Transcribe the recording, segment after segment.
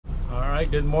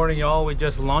Alright, good morning y'all. We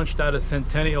just launched out of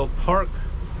Centennial Park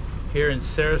here in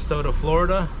Sarasota,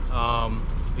 Florida.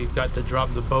 We've got to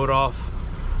drop the boat off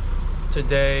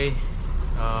today,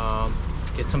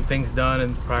 get some things done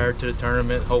and prior to the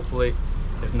tournament, hopefully.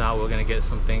 If not, we're going to get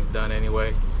some things done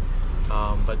anyway.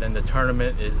 But then the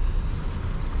tournament is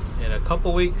in a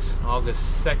couple weeks, August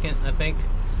 2nd, I think.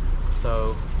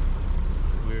 So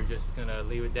we're just going to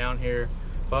leave it down here.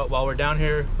 But while we're down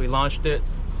here, we launched it.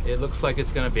 It looks like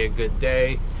it's going to be a good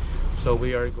day. So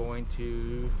we are going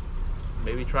to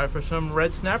maybe try for some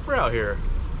red snapper out here.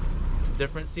 It's a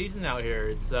different season out here.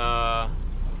 It's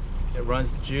it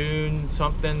runs June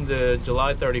something to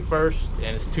July 31st,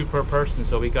 and it's 2 per person.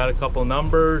 So we got a couple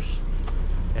numbers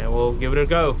and we'll give it a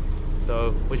go.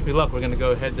 So wish me luck. We're going to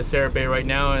go head to Sarabay right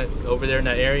now, over there in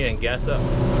that area, and gas up.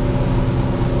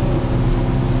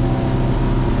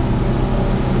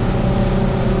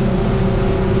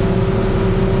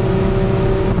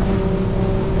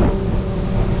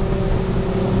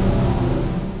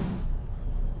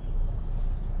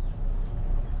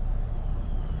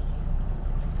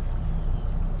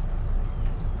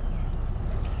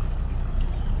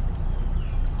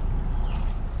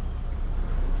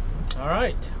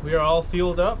 Alright, we are all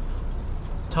fueled up,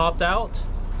 topped out.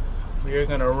 We are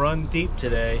gonna run deep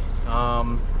today.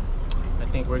 I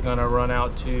think we're gonna run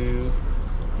out to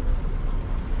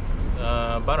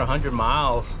about 100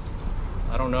 miles.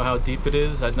 I don't know how deep it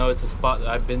is. I know it's a spot that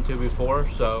I've been to before,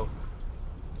 so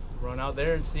run out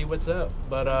there and see what's up.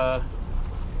 But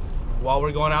while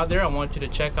we're going out there, I want you to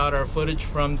check out our footage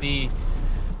from the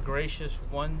gracious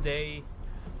one-day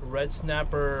red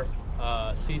snapper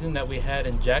season that we had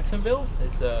in Jacksonville.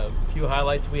 It's a few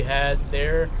highlights we had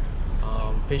there,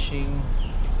 fishing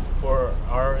for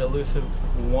our elusive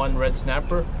one red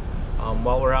snapper.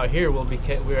 While we're out here,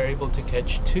 we are able to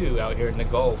catch 2 out here in the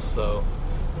Gulf. So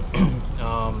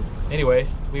anyways,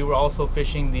 we were also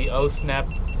fishing the O-Snap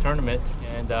tournament,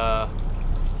 and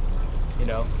you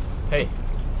know, hey,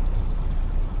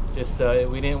 just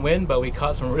we didn't win, but we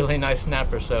caught some really nice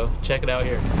snappers. So check it out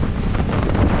here.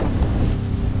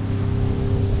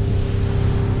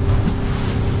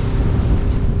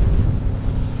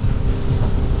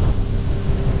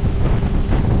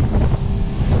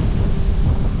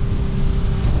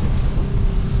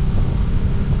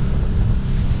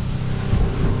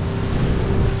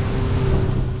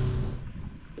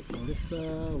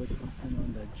 With something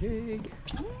on the jig.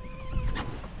 I don't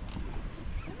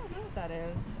know what that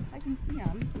is. I can see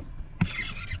them.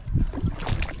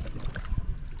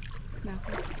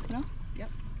 Snapper. No? Yep.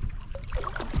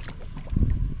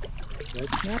 Red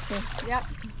snapper. Yep.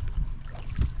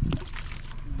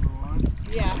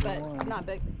 Yeah, but not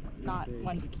big. Not big.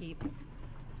 One to keep.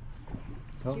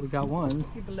 Oh, we got one.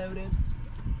 Keep loaded.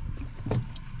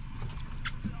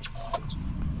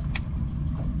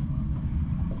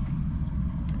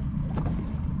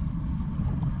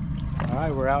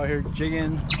 Alright, we're out here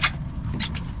jigging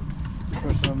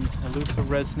for some elusive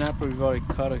red snapper. We've already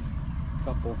caught a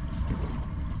couple.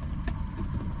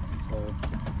 So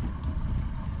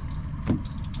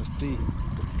let's see.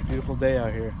 Beautiful day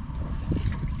out here.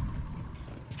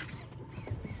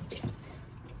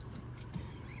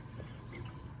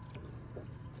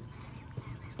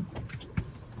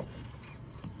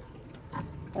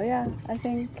 Oh yeah, I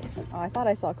think. Oh, I thought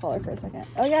I saw color for a second.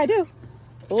 Oh yeah, I do.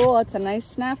 Oh, it's a nice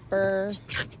snapper.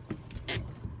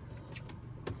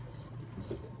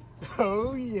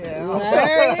 Oh yeah.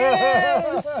 There he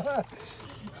is.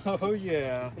 Oh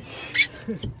yeah.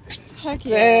 Heck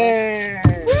yeah.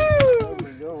 Hey. Woo!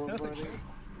 Going, buddy.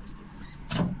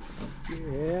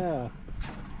 Yeah.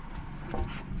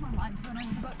 My mind's going on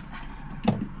the book.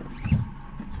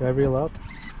 Should I reel up?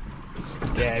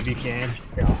 Yeah, if you can.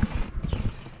 Yeah.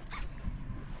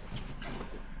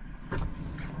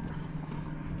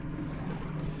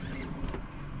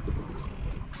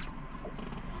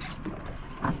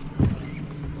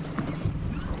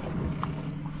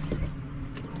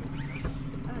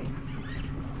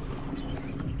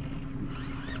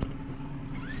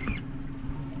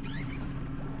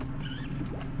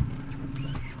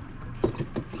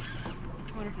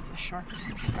 Shark or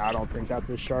something. I don't think that's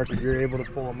a shark if you're able to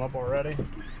pull them up already.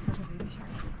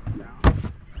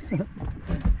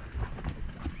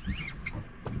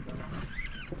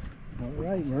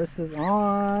 Alright, Marissa's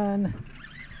on.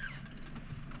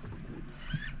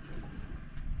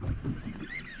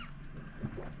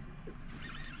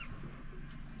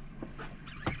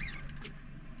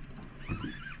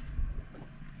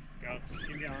 Go, just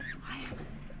keep going.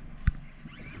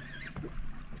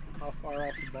 How far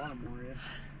off the bottom were you?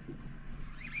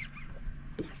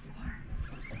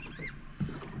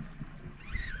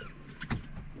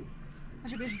 That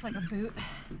should be just like a boot.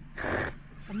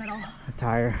 The middle. A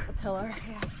tire. A pillar,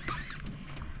 yeah.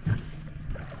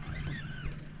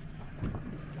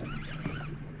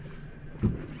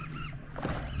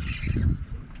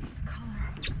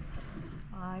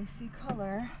 I see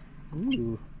color.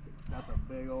 Ooh. That's a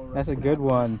big old red That's a snapper. good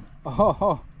one.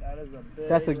 Oh, That is a big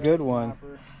that's a red good one.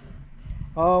 snapper.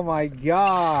 oh my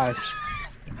gosh.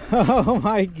 Oh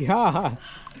my gosh.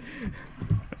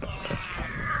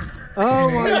 Oh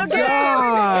my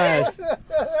gosh.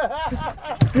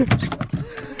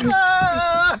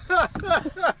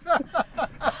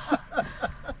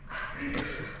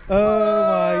 Oh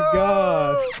my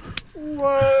gosh.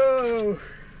 Whoa!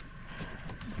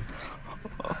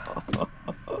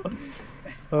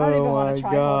 I don't even Oh want my to try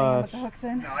holding him with gosh. the hooks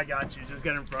in. No, I got you. Just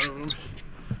get in front of him.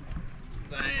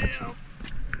 Damn.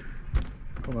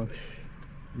 Come on.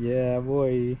 Yeah,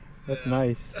 boy. That's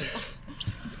nice.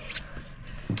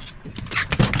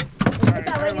 Alright,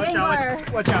 that like watch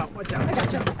out, watch out, watch I out.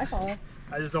 got you. I follow.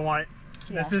 I just don't want it.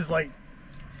 Yeah. This is like,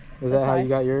 Is that how you size?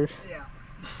 got yours? yeah.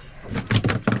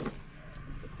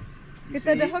 You Get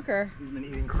the see, hooker. he's been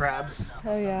eating crabs.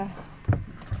 Oh yeah.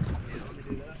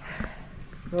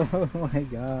 Oh my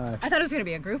gosh. I thought it was gonna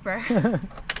be a grouper.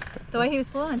 The way he was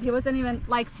pulling, he wasn't even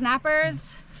like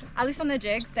snappers. At least on the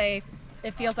jigs, it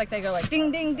feels like they go like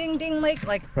ding, ding, ding, ding, like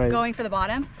Right. going for the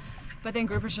bottom. But then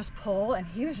groupers just pull, and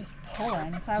he was just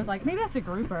pulling. So I was like, maybe that's a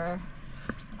grouper.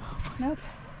 Nope.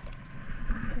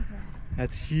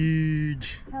 That's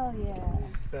huge. Hell yeah.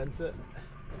 That's it.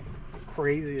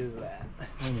 Crazy is that?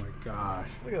 Oh my gosh.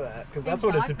 Look at that. Because Thank that's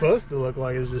what it's God. supposed to look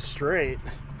like, is just straight.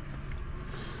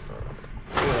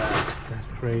 Look at that. That's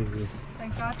crazy.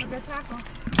 Thank God for good tackle.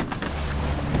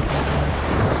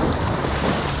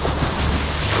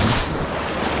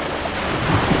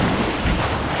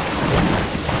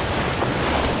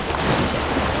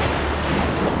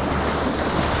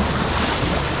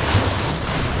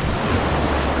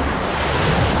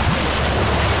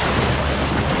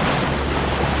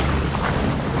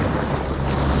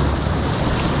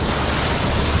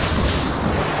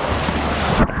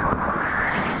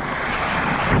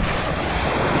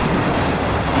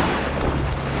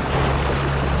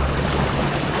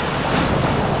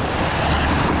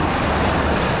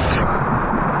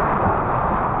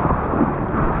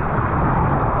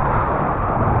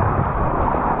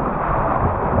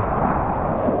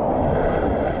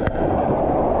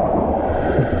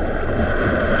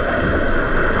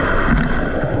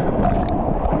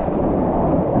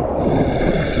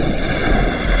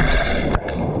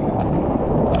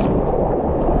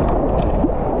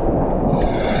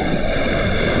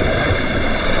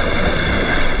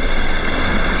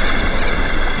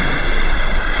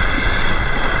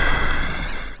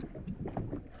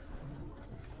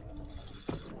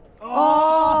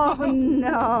 Oh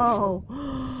no!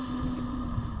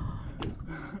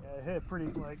 Yeah, it hit pretty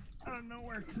like out of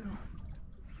nowhere too.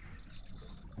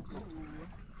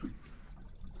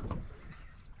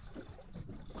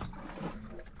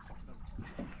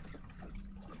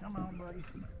 Come on, buddy.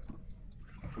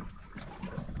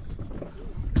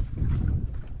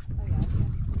 Oh yeah.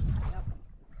 Yep.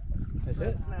 That's Red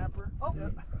it? snapper. Oh.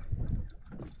 Yep.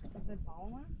 Something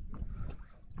following?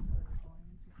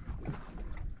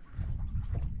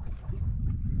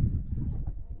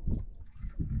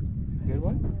 Good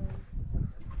one?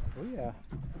 Oh yeah.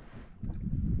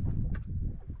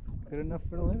 Good enough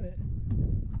for the limit.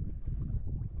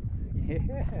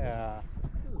 Yeah.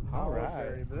 All Not right.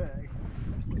 Very big.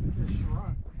 It just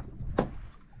shrunk.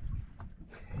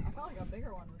 I felt like a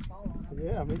bigger one was following him.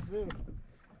 Yeah, me too.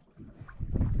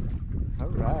 All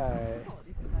right. Still a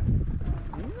decent size.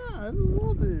 Yeah, it's a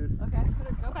little dude. Okay, put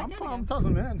it, go back in I'm again.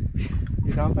 tossing him in.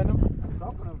 You dumping them? I'm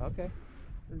dumping him. Okay.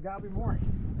 There's gotta be more.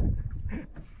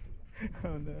 Oh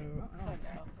no.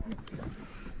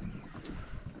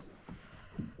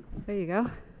 There you go.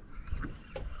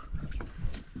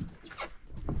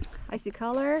 Icy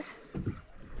color.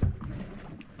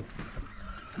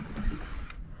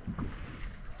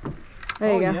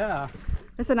 There you go. Yeah.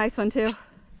 It's a nice one too.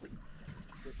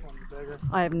 Which one's bigger?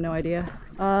 I have no idea.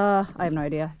 I have no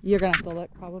idea. You're gonna have to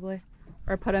look probably,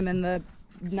 or put them in the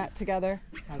net together.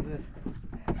 How's this?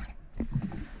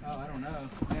 Oh, I don't know.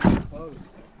 Man, it's close.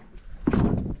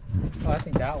 Oh, I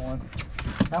think that one.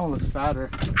 That one looks fatter.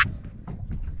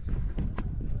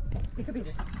 It could be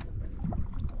just.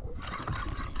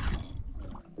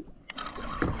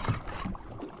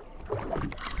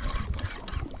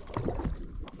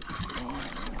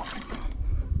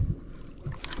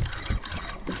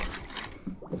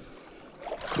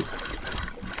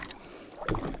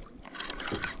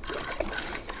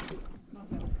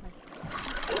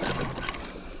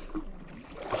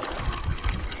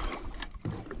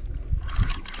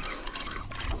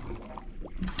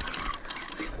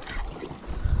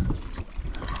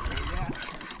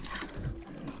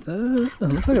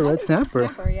 Looks like a red snapper.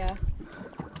 Snapper, yeah.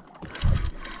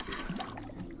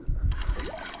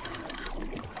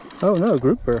 Oh no,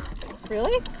 grouper.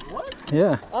 Really? What?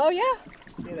 Yeah. Oh yeah.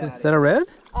 Get out Is that a red?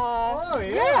 Oh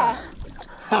Yeah.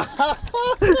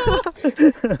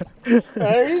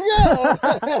 There you go.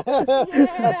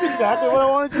 That's exactly what I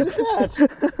wanted you to catch.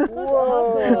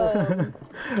 Whoa. Awesome.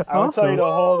 I would tell you to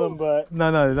hold him, but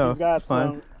No. he's got it's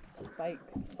fine. some Spikes.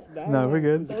 No, we're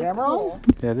good. Is the camera on?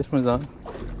 Yeah, this one's on.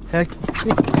 Heck.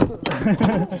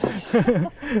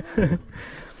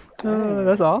 Oh,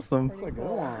 that's awesome. That's a good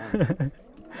one.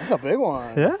 That's a big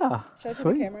one. Yeah. Should I put the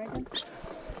Sweet. camera again?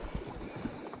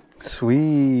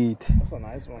 Sweet. That's a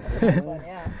nice one. This one,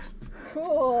 yeah.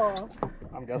 Cool.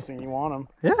 I'm guessing you want them.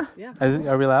 Yeah. Yeah.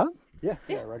 Are we allowed? Yeah.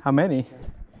 Right. How many?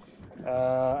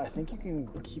 I think you can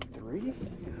keep 3.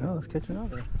 Oh, let's catch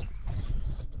another.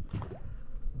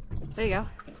 There you go.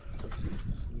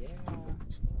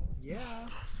 Yeah.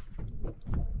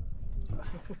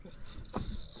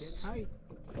 Get tight.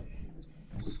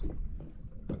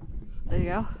 There you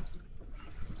go.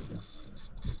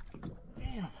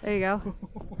 Damn. There you go.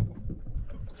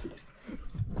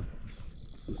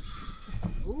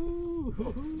 Ooh.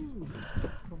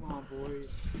 Come on, boy.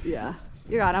 Yeah.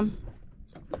 You got him.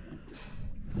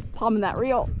 Palming that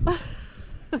reel.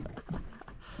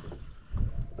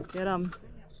 Get him.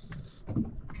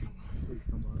 Please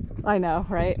come on. I know,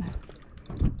 right?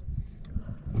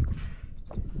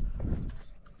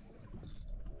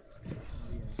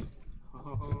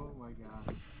 Oh my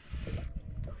god.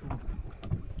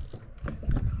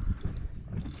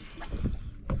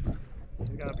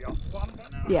 He's gotta be off the bottom by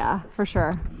now. Yeah, for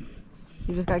sure.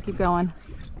 You just gotta keep going.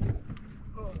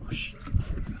 Oh shit.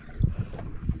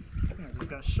 I just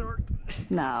got sharked.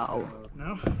 No.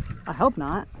 No? I hope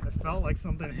not. I felt like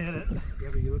something hit it. Yeah,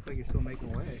 but you look like you're still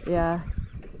making way. Yeah.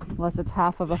 Unless it's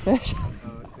half of a fish.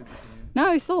 Oh, it could be.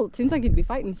 No, he still seems like he'd be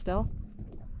fighting still.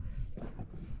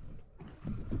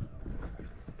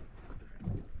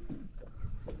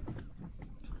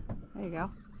 There you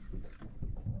go.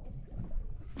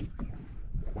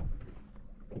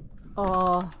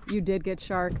 Oh, you did get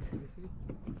sharked.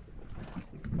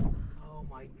 Oh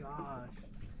my gosh.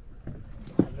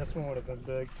 And this one would have been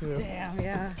big too. Damn,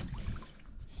 yeah.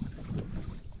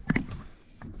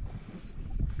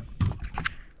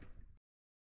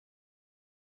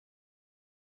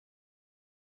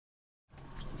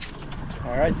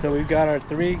 All right, so we've got our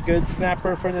 3 good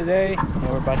snapper for the day, and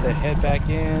we're about to head back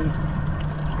in.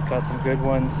 We caught some good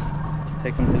ones.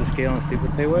 Take them to the scale and see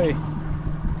what they weigh.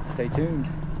 Stay tuned.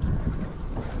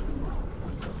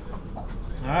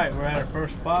 All right, we're at our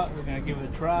first spot. We're gonna give it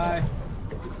a try.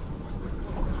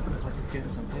 Looks like it's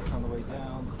getting some hits on the way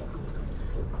down,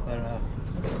 but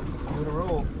give it a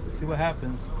roll. See what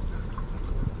happens.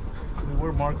 I mean,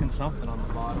 we're marking something on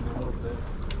the bottom a little bit.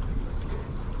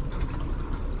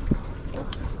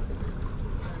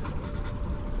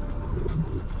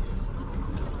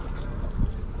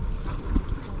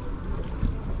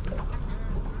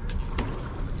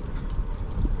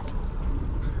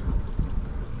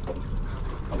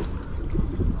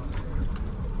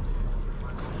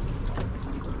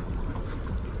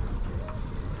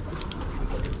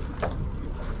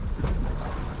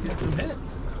 Get some hits.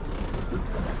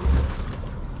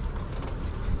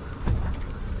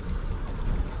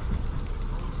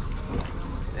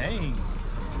 Dang.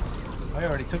 I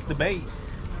already took the bait.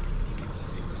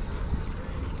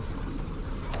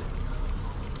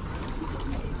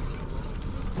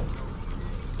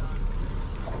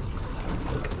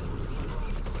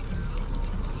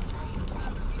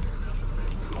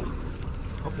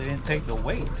 Hope they didn't take the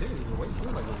weight too. The weight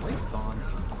feels like the weight's gone.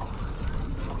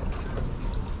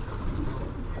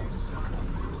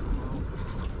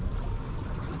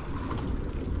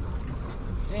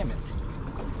 Damn it.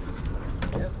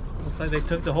 Yep. Looks like they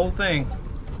took the whole thing.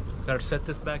 Gotta set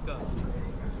this back up.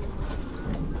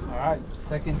 Alright,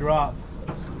 second drop.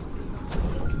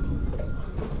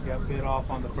 Got bit off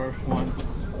on the first one.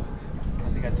 I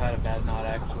think I tied a bad knot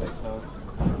actually, so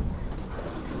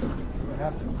what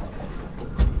happened?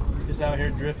 Just out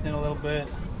here drifting a little bit.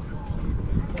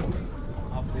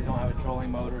 Obviously don't have a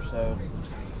trolling motor, so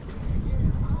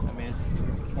I mean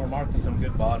we're marking some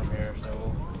good bottom here, so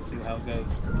we'll see how it goes.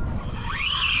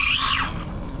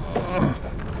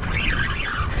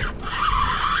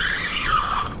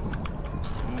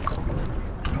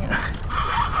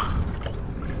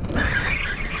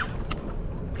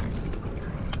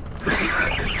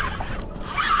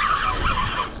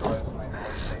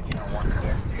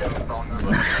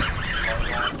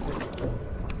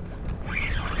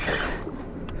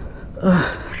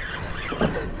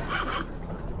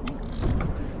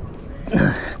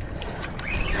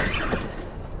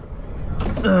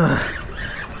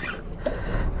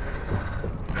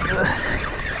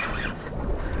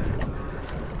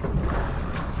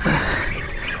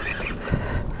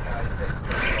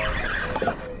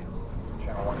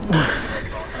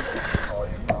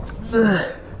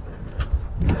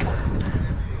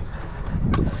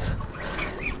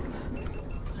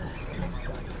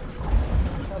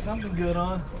 good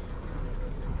on.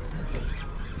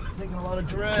 Taking a lot of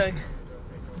drag.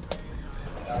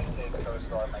 United States Coast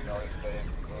Guard, Magnolia State,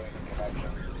 including the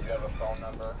connection. Do you have a phone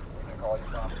number we can call you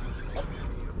from?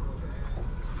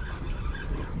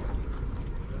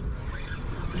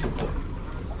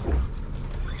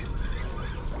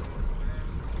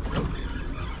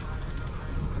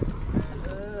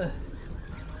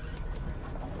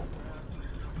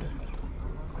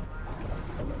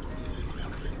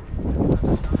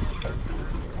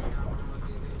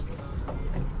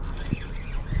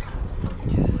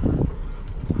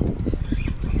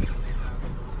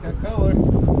 Got color.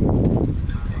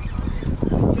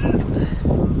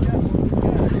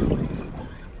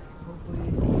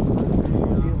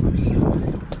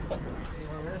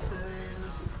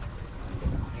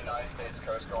 United States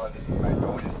Coast Guard, this is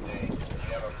Magnolia State. Do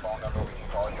you have a phone number we can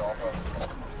call you off of?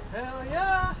 Hell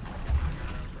yeah!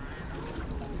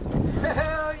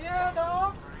 Hell yeah,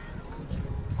 dog!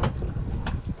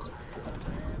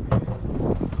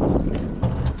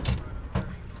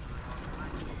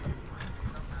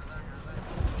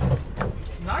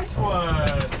 Nice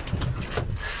one!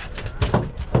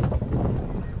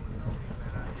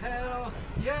 Hell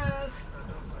yes!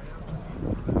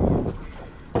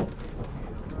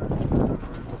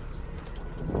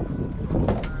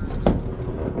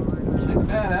 Check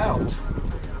that out.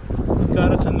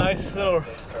 Got us a nice little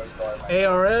Coast Guard,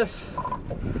 ARS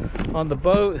on the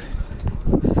boat.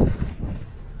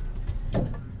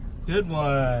 Good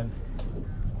one.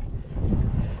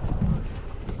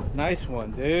 Nice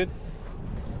one, dude.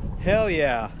 Hell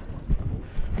yeah.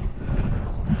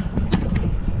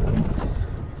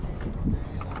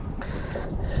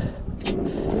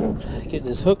 Get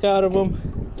this hook out of them.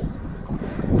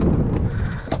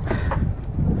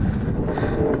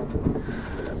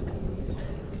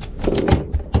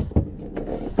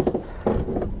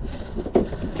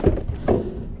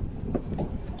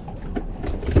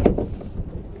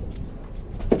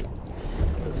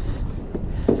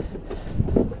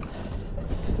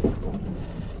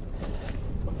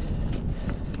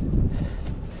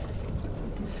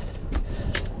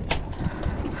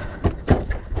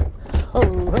 Ho,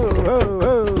 ho, ho,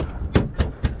 ho.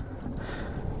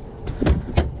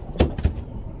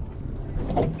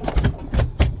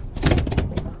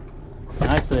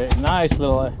 Nice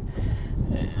little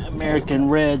American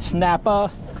red snapper.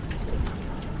 All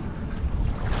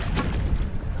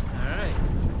right,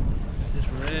 this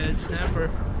red snapper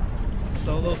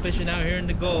solo fishing out here in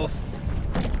the Gulf.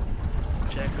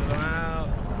 Check them out.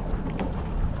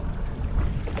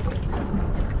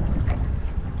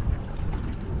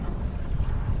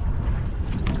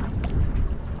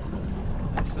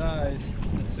 Nice size.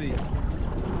 Let's see.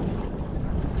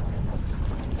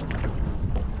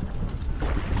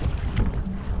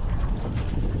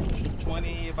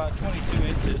 About 22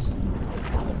 inches.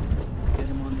 Get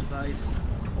him on the vise.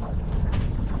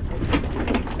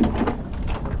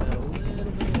 Put that a little bit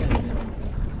of light in.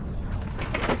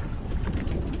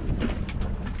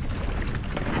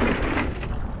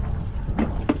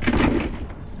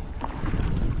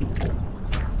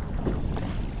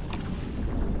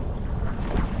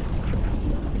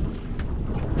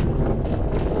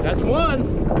 That's one.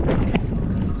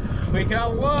 We got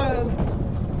one.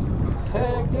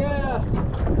 Heck yeah.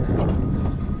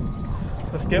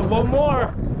 Let's get one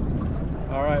more.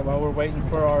 All right, while we're waiting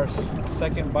for our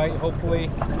second bite, hopefully,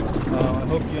 I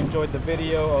hope you enjoyed the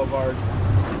video of our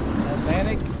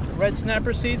Atlantic red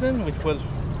snapper season, which was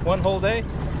one whole day.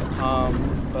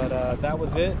 But that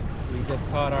was it. We just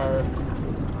caught our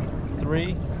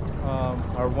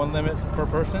one limit per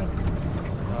person.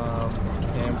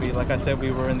 And we, like I said,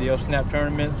 we were in the O-Snap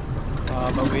tournament,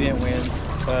 but we didn't win.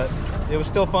 But it was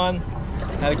still fun.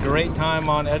 Had a great time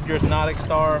on Edgar's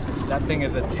Nauticstar. That thing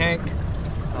is a tank.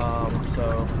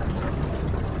 So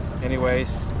anyways,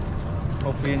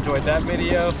 hopefully you enjoyed that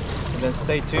video, and then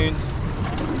stay tuned.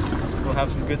 We'll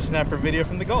have some good snapper video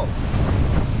from the Gulf.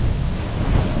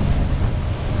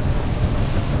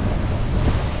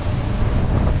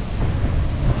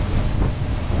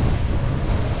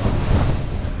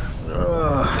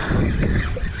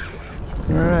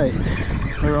 All right,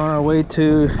 we're on our way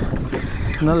to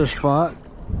another spot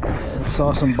and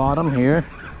saw some bottom here,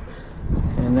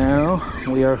 and now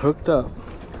we are hooked up.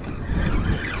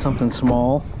 Something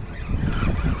small.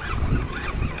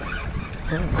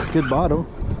 Yeah, it's good bottom.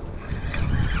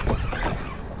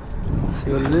 Let's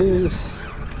see what it is.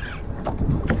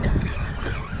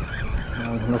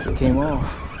 Unless it came off.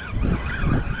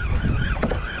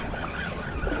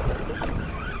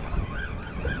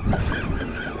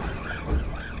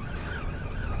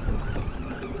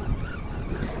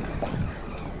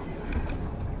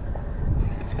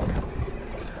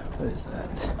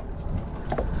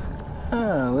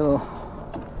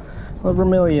 over a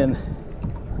million.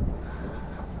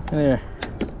 There.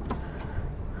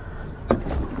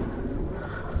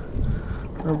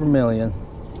 Over a million.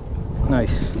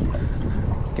 Nice.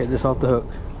 Get this off the hook.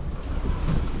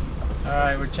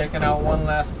 Alright, we're checking out one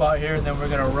last spot here and then we're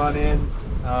going to run in.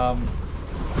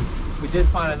 We did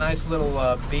find a nice little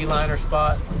beeliner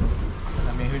spot.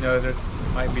 I mean, who knows, there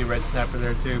might be red snapper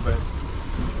there too, but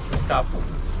we stopped,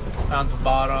 found some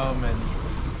bottom, and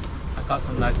I caught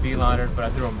some nice beeliners, but I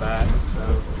threw them back.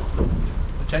 So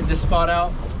we'll check this spot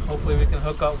out. Hopefully we can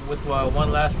hook up with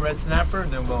one last red snapper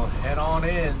and then we'll head on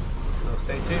in. So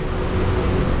stay tuned.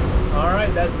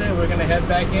 Alright, that's it. We're going to head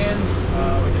back in.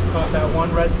 We just caught that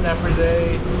one red snapper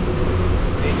today.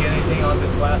 Didn't get anything on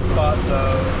this last spot, so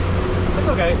it's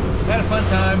okay. Had a fun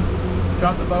time.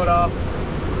 Drop the boat off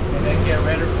and then get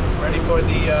ready for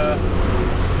the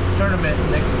tournament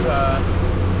next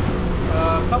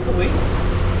couple weeks.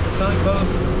 The Sunny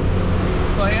Coast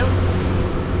Slam.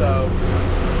 So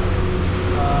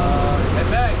head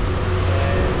back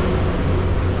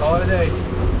and call it a day.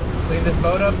 Clean this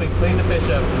boat up and clean the fish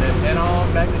up, and then head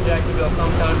on back to Jacksonville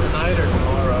sometime tonight or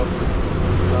tomorrow.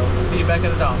 So see you back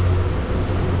at the dock.